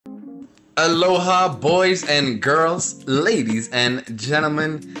Aloha, boys and girls, ladies and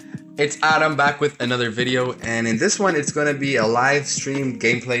gentlemen. It's Adam back with another video, and in this one, it's going to be a live stream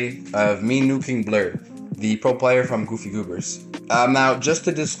gameplay of me nuking Blurr, the pro player from Goofy Goobers. Now, just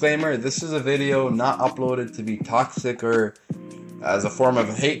a disclaimer, this is a video not uploaded to be toxic or as a form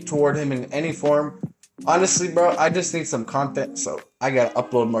of hate toward him in any form. Honestly, bro, I just need some content, so I gotta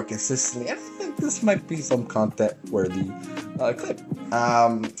upload more consistently, and I think this might be some content-worthy clip.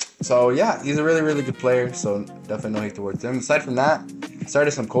 So yeah, he's a really good player, so definitely no hate towards him. Aside from that, I started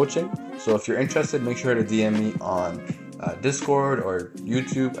some coaching, so if you're interested, make sure to DM me on Discord or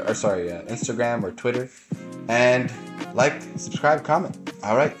YouTube, or sorry, Instagram or Twitter, and like, subscribe, comment.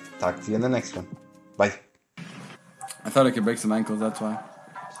 Alright, talk to you in the next one. Bye. I thought I could break some ankles, that's why.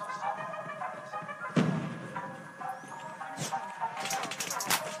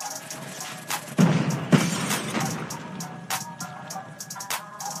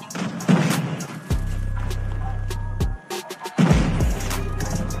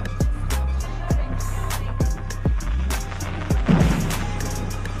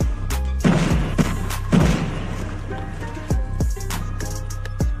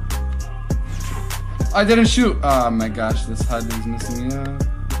 I didn't shoot. Oh my gosh, this HUD is missing me out.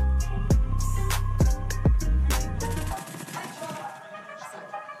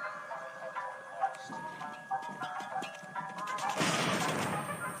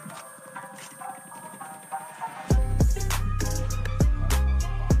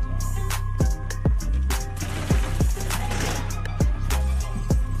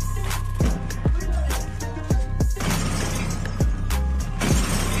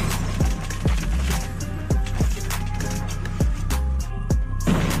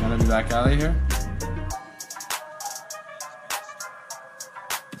 Back alley here.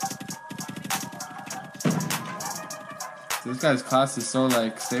 This guy's class is so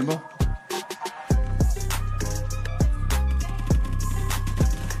like stable.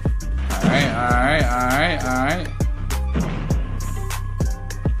 Alright.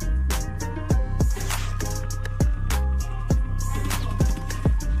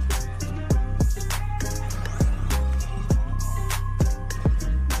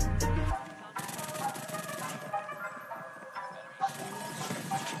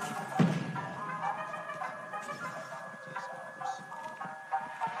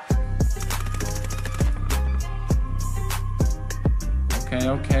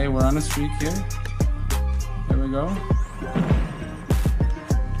 Okay, we're on a streak here. There we go.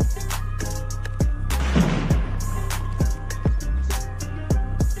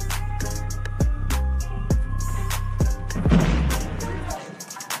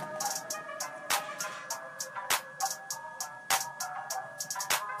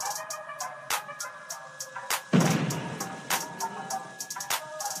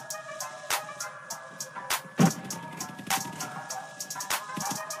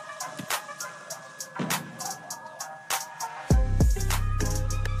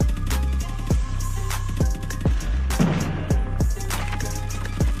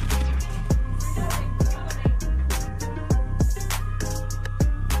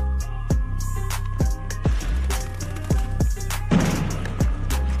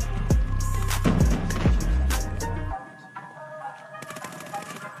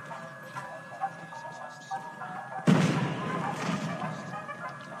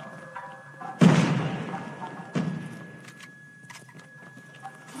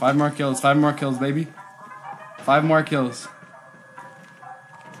 Five more kills, baby. 5 more kills.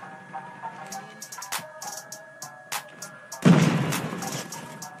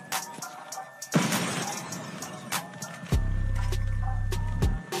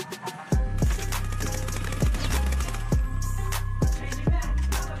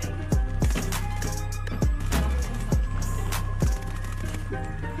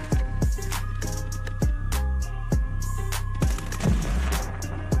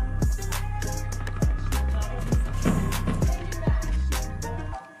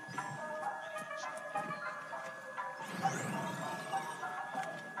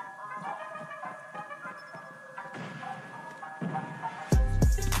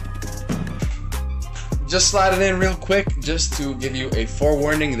 Just sliding in real quick, just to give you a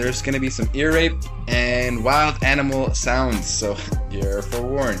forewarning, there's going to be some ear rape and wild animal sounds, so you're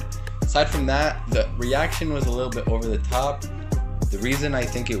forewarned. Aside from that, the reaction was a little bit over the top. The reason I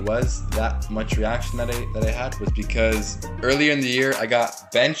think it was that much reaction that I had was because earlier in the year I got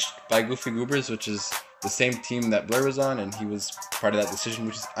benched by Goofy Goobers, which is the same team that Blurr was on, and he was part of that decision,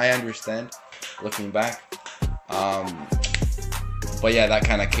 which is, I understand looking back. But yeah, that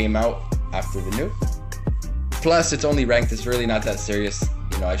kind of came out after the nuke. Plus, it's only ranked, it's really not that serious.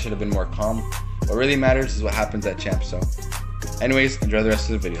 You I should have been more calm. What really matters is what happens at champ. So, anyways, enjoy the rest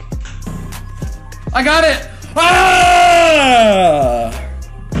of the video. I got it! Ah!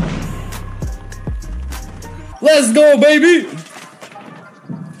 Let's go, baby!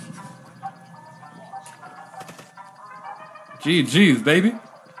 GG's, baby.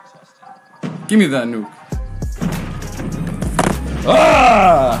 Give me that nuke.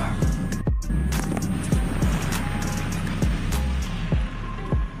 Ah!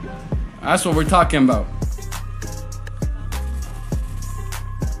 That's what we're talking about.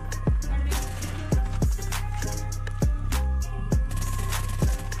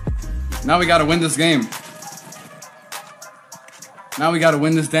 Now we gotta win this game. Now we gotta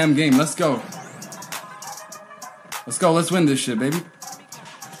win this damn game. Let's go. Let's go. Let's win this shit, baby.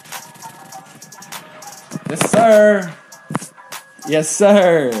 Yes, sir. Yes,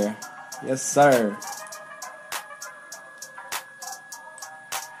 sir. Yes, sir.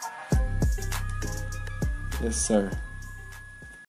 Yes, sir.